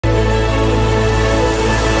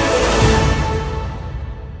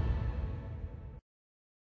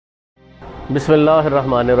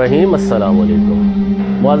बिस्मिल्लाहिर्रहमानिर्रहीम। अस्सलाम वालेकुम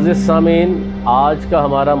मुअज़्ज़िज़ सामीन, आज का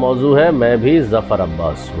हमारा मौजू है मैं भी ज़फ़र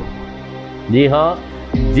अब्बास हूँ। जी हाँ,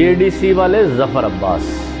 जेडीसी वाले ज़फ़र अब्बास,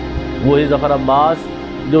 वही ज़फ़र अब्बास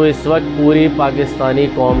जो इस वक्त पूरी पाकिस्तानी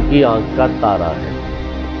कौम की आंख का तारा है।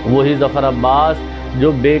 वही ज़फ़र अब्बास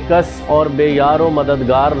जो बेकस और बेयारो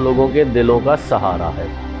मददगार लोगों के दिलों का सहारा है।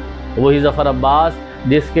 वही ज़फ़र अब्बास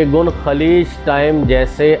जिसके गुण खलीज टाइम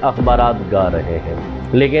जैसे अखबारात गा रहे हैं।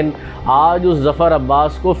 लेकिन आज उस ज़फ़र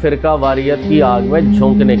अब्बास को फ़िरका वारियत की आग में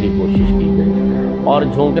झोंकने की कोशिश की गई और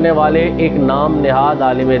झोंकने वाले एक नाम निहाद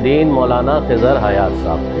आलिम दीन मौलाना खिज़र हयात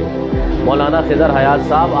साहब थे। मौलाना खिज़र हयात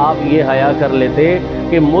साहब, आप ये हया कर लेते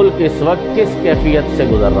कि मुल्क इस वक्त किस कैफियत से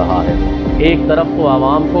गुज़र रहा है। एक तरफ तो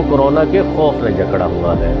आवाम को कोरोना के खौफ ने जकड़ा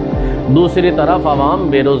हुआ है, दूसरी तरफ आवाम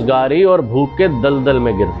बेरोज़गारी और भूख के दलदल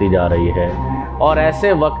में गिरती जा रही है। और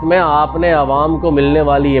ऐसे वक्त में आपने आवाम को मिलने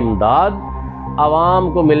वाली इमदाद, आवाम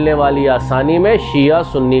को मिलने वाली आसानी में शिया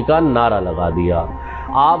सुन्नी का नारा लगा दिया।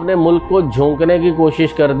 आपने मुल्क को झोंकने की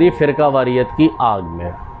कोशिश कर दी फ़िरका वारियत की आग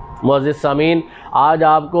में। मुअज़्ज़िज़ सामीन, आज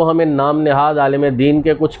आपको हम इन नाम निहाद आलिम दीन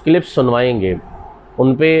के कुछ क्लिप्स सुनवाएंगे।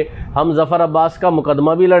 उन पे हम ज़फ़र अब्बास का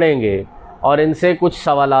मुकदमा भी लड़ेंगे और इनसे कुछ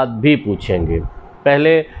सवालात भी पूछेंगे।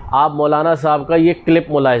 पहले आप मौलाना साहब का ये क्लिप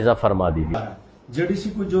मुलाहिज़ा फरमा दीजिए। जेडीसी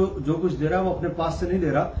को जो कुछ दे रहा है वो अपने पास से नहीं दे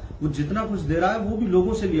रहा, वो जितना कुछ दे रहा है वो भी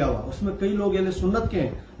लोगों से लिया हुआ। उसमें कई लोग अहले सुन्नत के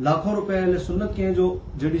हैं, लाखों रुपए अहले सुन्नत के हैं जो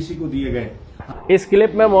जेडीसी को दिए गए। इस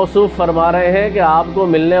क्लिप में मौसूफ फरमा रहे हैं कि आपको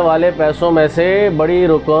मिलने वाले पैसों में से बड़ी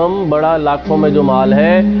रकम, बड़ा लाखों में जो माल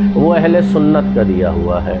है वो अहले सुन्नत का दिया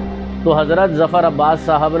हुआ है। तो हज़रत ज़फ़र अब्बास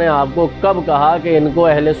साहब ने आपको कब कहा कि इनको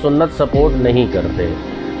अहले सुन्नत सपोर्ट नहीं करते?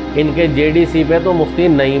 इनके जेडीसी पे तो मुफ्ती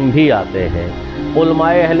नईम भी आते हैं,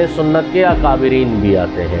 उलमाए अहले सुन्नत के अकाबिरीन भी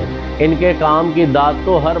आते हैं। इनके काम की दाद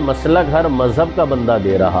तो हर मसलक, हर मज़हब का बंदा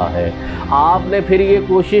दे रहा है। आपने फिर ये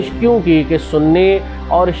कोशिश क्यों की कि सुन्नी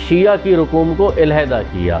और शिया की रकूम को अलहदा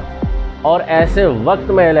किया, और ऐसे वक्त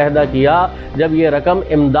में अलहदा किया जब ये रकम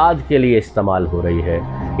इमदाद के लिए इस्तेमाल हो रही है?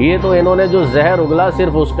 ये तो इन्होंने जो जहर उगला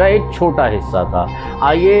सिर्फ उसका एक छोटा हिस्सा था।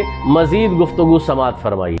 आइए मज़ीद गुफ्तगू समात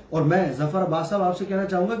फरमाइए। और मैं ज़फ़र अब्बास साहब आपसे कहना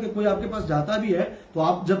चाहूंगा कि कोई आपके पास जाता भी है तो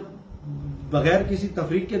आप जब बगैर किसी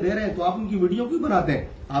तफरीक के दे रहे हैं तो आप उनकी वीडियो क्यों बनाते हैं?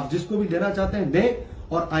 आप जिसको भी देना चाहते हैं दें।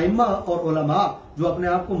 और आइम्मा और उलमा जो अपने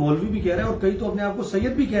आप को मौलवी भी कह रहे हैं और कई तो अपने आप को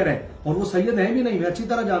सैयद भी कह रहे हैं, और वो सैयद है भी नहीं, मैं अच्छी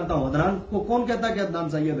तरह जानता हूं। अदनान को कौन कहता है कि अदनान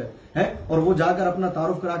सैयद है? और वो जाकर अपना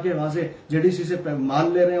तारुफ करा के वहां से जेडीसी से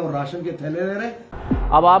माल ले रहे हैं और राशन के थैले ले रहे हैं।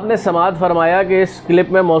 अब आपने समात फरमाया कि इस क्लिप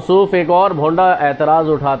में मौसूफ एक और भोंडा एतराज़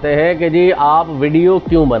उठाते हैं कि जी आप वीडियो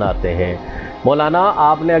क्यों बनाते हैं। मौलाना,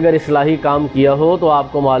 आपने अगर इस्लाही काम किया हो तो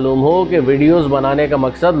आपको मालूम हो कि वीडियोस बनाने का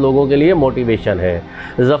मकसद लोगों के लिए मोटिवेशन है।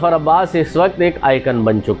 ज़फ़र अब्बास इस वक्त एक आइकन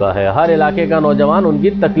बन चुका है, हर इलाके का नौजवान उनकी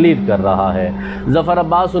तकलीद कर रहा है। ज़फ़र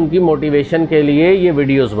अब्बास उनकी मोटिवेशन के लिए ये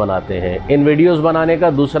वीडियोस बनाते हैं। इन वीडियोस बनाने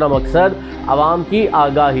का दूसरा मकसद आवाम की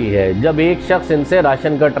आगाही है। जब एक शख्स इनसे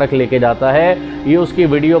राशन का ट्रक लेके जाता है, ये उसकी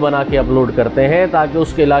वीडियो बना के अपलोड करते हैं ताकि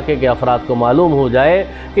उसके इलाके के अफराद को मालूम हो जाए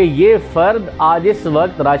कि ये फ़र्द आज इस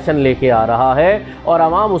वक्त राशन लेके आ रहा है और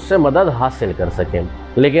आवाम उससे मदद हासिल कर सकें।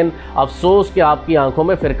 लेकिन अफसोस कि आपकी आंखों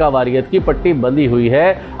में फ़िरका वारियत की पट्टी बंधी हुई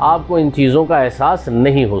है, आपको इन चीज़ों का एहसास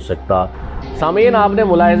नहीं हो सकता। सामीन, आपने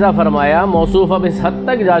मुलाहिज़ा फरमाया मौसूफ अब इस हद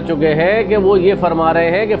तक जा चुके हैं कि वो ये फरमा रहे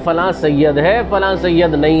हैं कि फ़लाँ सैयद है, फ़लाँ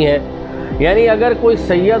सैयद नहीं है। यानी अगर कोई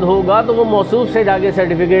सैयद होगा तो वो मौसूफ से जाके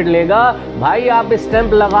सर्टिफिकेट लेगा, भाई आप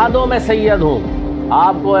स्टैंप लगा दो मैं सैयद हूँ।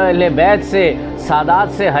 आपको अहले बैत से,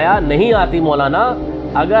 सादात से हया नहीं आती मौलाना।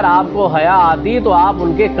 अगर आपको हया आती तो आप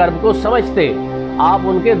उनके कर्ब को समझते, आप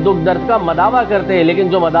उनके दुख दर्द का मदावा करते। लेकिन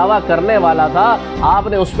जो मदावा करने वाला था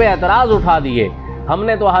आपने उस पर एतराज़ उठा दिए।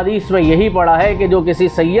 हमने तो हदीस में यही पढ़ा है कि जो किसी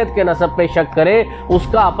सैयद के नसब पे शक करे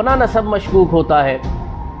उसका अपना नसब मशकूक होता है।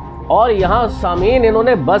 और यहाँ सामीन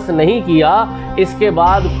इन्होंने बस नहीं किया, इसके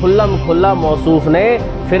बाद खुल्लम खुल्ला मौसूफ ने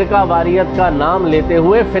फ़िरका वारियत का नाम लेते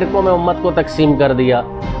हुए फ़िरकों में उम्मत को तकसीम कर दिया।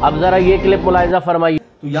 अब ज़रा ये क्लिप मुलाहिज़ा फरमाइए।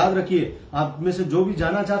 तो याद रखिए, आप में से जो भी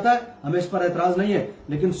जाना चाहता है, हमें इस पर एतराज नहीं है,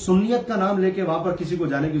 लेकिन सुन्नियत का नाम लेके वहां पर किसी को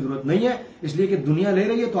जाने की जरूरत नहीं है। इसलिए कि दुनिया ले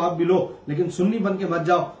रही है तो आप भी लो, लेकिन सुन्नी बन के मत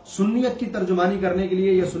जाओ। सुन्नियत की तर्जुमानी करने के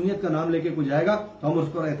लिए या सुन्नियत का नाम लेके कोई जाएगा तो हम उस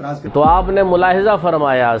पर एतराज करें। तो आपने मुलाहिज़ा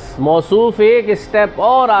फरमाया, मौसूफ एक स्टेप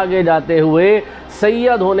और आगे जाते हुए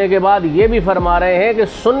सैयद होने के बाद ये भी फरमा रहे हैं कि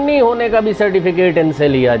सुन्नी होने का भी सर्टिफिकेट इनसे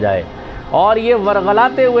लिया जाए। और ये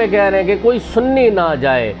वरगलाते हुए कह रहे हैं कि कोई सुन्नी ना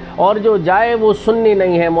जाए, और जो जाए वो सुन्नी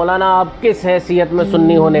नहीं है। मौलाना, आप किस हैसियत में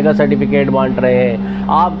सुन्नी होने का सर्टिफिकेट बांट रहे हैं?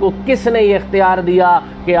 आपको किसने ये इख्तियार दिया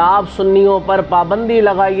कि आप सुन्नियों पर पाबंदी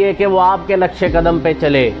लगाइए कि वो आपके नक्शे कदम पे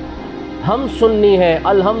चले? हम सुन्नी हैं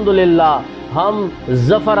अल्हम्दुलिल्लाह, ہم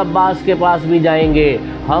ظفر عباس کے پاس بھی جائیں گے،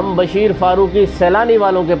 ہم بشیر فاروقی سیلانی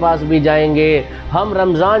والوں کے پاس بھی جائیں گے، ہم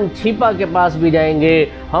رمضان چھیپا کے پاس بھی جائیں گے،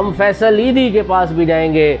 ہم فیصل عیدی کے پاس بھی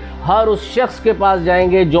جائیں گے، ہر اس شخص کے پاس جائیں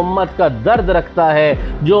گے جو امت کا درد رکھتا ہے،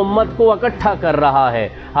 جو امت کو اکٹھا کر رہا ہے۔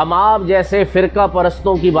 ہم آپ جیسے فرقہ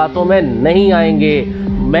پرستوں کی باتوں میں نہیں آئیں گے۔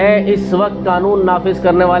 میں اس وقت قانون نافذ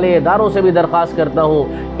کرنے والے اداروں سے بھی درخواست کرتا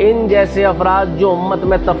ہوں، ان جیسے افراد جو امت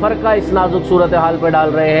میں تفرقہ اس نازک صورتحال پہ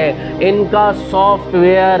ڈال رہے ہیں، ان کا سافٹ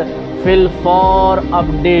ویئر فی الفور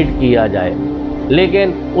اپڈیٹ کیا جائے۔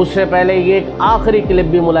 لیکن اس سے پہلے یہ ایک آخری کلپ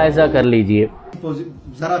بھی ملاحظہ کر لیجئے۔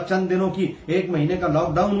 ذرا چند دنوں کی 1 مہینے کا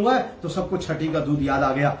لاک ڈاؤن ہوا ہے تو سب کو چھٹی کا دودھ یاد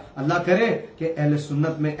آ گیا۔ اللہ کرے کہ اہل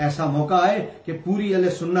سنت میں ایسا موقع آئے کہ پوری اہل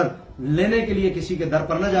سنت لینے کے لیے کسی کے در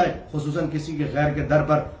پر نہ جائے، خصوصاً کسی کے غیر کے در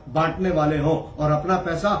پر بانٹنے والے ہوں اور اپنا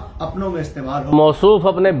پیسہ اپنوں میں استعمال ہو۔ موصوف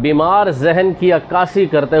اپنے بیمار ذہن کی عکاسی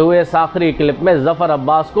کرتے ہوئے اس آخری کلپ میں ظفر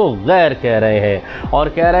عباس کو غیر کہہ رہے ہیں اور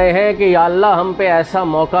کہہ رہے ہیں کہ یا اللہ ہم پہ ایسا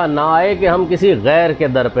موقع نہ آئے کہ ہم کسی غیر کے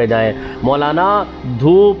در پہ جائیں۔ مولانا،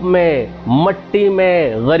 دھوپ میں، مٹی میں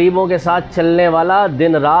غریبوں کے ساتھ چلنے والا،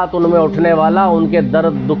 دن رات ان میں اٹھنے والا، ان کے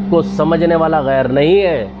درد دکھ کو سمجھنے والا غیر نہیں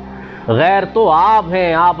ہے۔ غیر تو آپ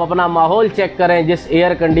ہیں۔ آپ اپنا ماحول چیک کریں، جس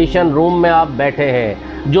ایئر کنڈیشن روم میں آپ بیٹھے ہیں،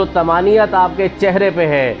 جو طمانینت آپ کے چہرے پہ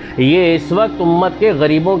ہے، یہ اس وقت امت کے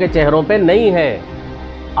غریبوں کے چہروں پہ نہیں ہے۔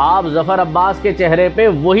 آپ ظفر عباس کے چہرے پہ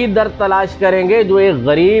وہی درد تلاش کریں گے جو ایک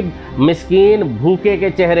غریب مسکین بھوکے کے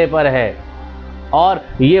چہرے پر ہے، اور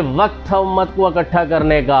یہ وقت تھا امت کو اکٹھا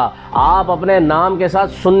کرنے کا۔ آپ اپنے نام کے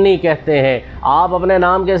ساتھ سنی کہتے ہیں، آپ اپنے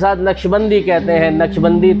نام کے ساتھ نقشبندی کہتے ہیں،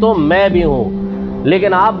 نقشبندی تو میں بھی ہوں،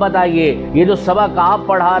 لیکن آپ بتائیے یہ جو سبق آپ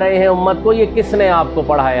پڑھا رہے ہیں امت کو، یہ کس نے آپ کو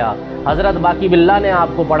پڑھایا؟ حضرت باقی باللہ نے آپ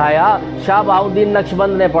کو پڑھایا، شاہ بہاؤالدین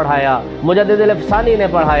نقشبند نے پڑھایا، مجدد الافسانی نے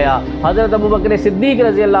پڑھایا، حضرت ابوبکر صدیق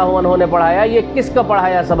رضی اللہ عنہ نے پڑھایا۔ یہ کس کا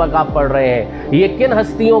پڑھایا سبق آپ پڑھ رہے ہیں؟ یہ کن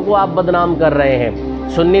ہستیوں کو آپ بدنام کر رہے ہیں؟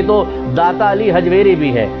 سنی تو داتا علی حجویری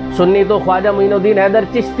بھی ہے، سنی تو خواجہ معین الدین حیدر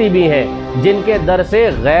چشتی بھی ہیں، جن کے در سے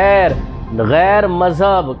غیر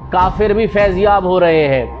مذہب کافر بھی فیضیاب ہو رہے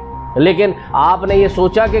ہیں۔ لیکن آپ نے یہ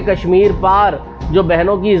سوچا کہ کشمیر پار جو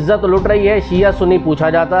بہنوں کی عزت لٹ رہی ہے، شیعہ سنی پوچھا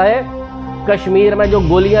جاتا ہے؟ کشمیر میں جو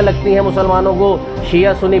گولیاں لگتی ہیں مسلمانوں کو،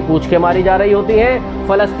 شیعہ سنی پوچھ کے ماری جا رہی ہوتی ہیں؟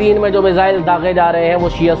 فلسطین میں جو میزائل داغے جا رہے ہیں، وہ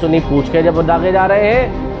شیعہ سنی پوچھ کے جب داغے جا رہے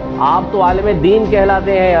ہیں؟ آپ تو عالم دین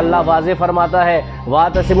کہلاتے ہیں۔ اللہ واضح فرماتا ہے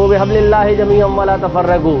وَاعْتَصِمُوا بِحَبْلِ اللَّهِ جَمِيعًا وَلَا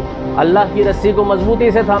تَفَرَّقُوا، اللہ کی رسی کو مضبوطی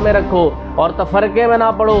سے تھامے رکھو اور تفرقے میں نہ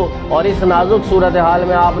پڑو۔ اور اس نازک صورتحال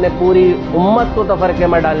میں آپ نے پوری امت کو تفرقے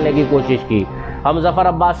میں ڈالنے کی کوشش کی۔ ہم ظفر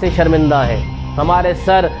عباس سے شرمندہ ہیں، ہمارے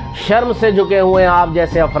سر شرم سے جھکے ہوئے ہیں آپ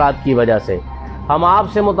جیسے افراد کی وجہ سے۔ ہم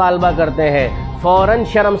آپ سے مطالبہ کرتے ہیں فوراً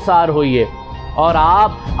شرمسار ہوئیے اور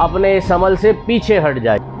آپ اپنے اس عمل سے پیچھے ہٹ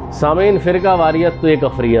جائیں۔ سامعین، فرقہ واریت تو ایک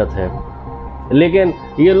افریت ہے، لیکن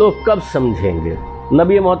یہ لوگ کب سمجھیں گے؟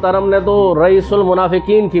 نبی محترم نے تو رئیس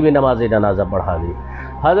المنافقین کی بھی نماز جنازہ پڑھا دی،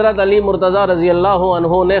 حضرت علی مرتضیٰ رضی اللہ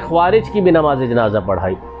عنہ نے خوارج کی بھی نماز جنازہ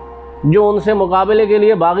پڑھائی، جو ان سے مقابلے کے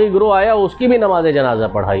لیے باغی گروہ آیا اس کی بھی نماز جنازہ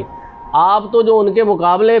پڑھائی۔ آپ تو جو ان کے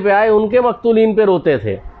مقابلے پہ آئے ان کے مقتولین پہ روتے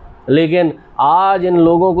تھے، لیکن آج ان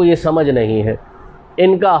لوگوں کو یہ سمجھ نہیں ہے،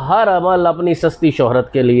 ان کا ہر عمل اپنی سستی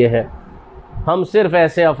شہرت کے لیے ہے۔ ہم صرف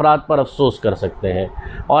ایسے افراد پر افسوس کر سکتے ہیں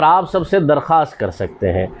اور آپ سب سے درخواست کر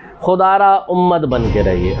سکتے ہیں، خدا را امت بن کے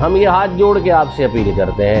رہیے۔ ہم یہ ہاتھ جوڑ کے آپ سے اپیل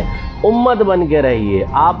کرتے ہیں، امت بن کے رہیے،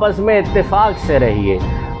 آپس میں اتفاق سے رہیے،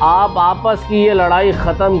 آپ آپس کی یہ لڑائی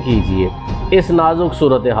ختم کیجئے۔ اس نازک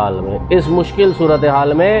صورتحال میں، اس مشکل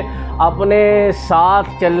صورتحال میں اپنے ساتھ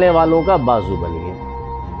چلنے والوں کا بازو بنیے۔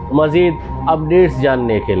 مزید اپڈیٹس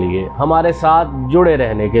جاننے کے لیے، ہمارے ساتھ جڑے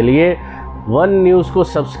رہنے کے لیے ون نیوز کو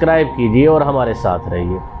سبسکرائب کیجئے اور ہمارے ساتھ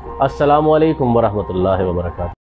رہیے۔ السلام علیکم ورحمۃ اللہ وبرکاتہ۔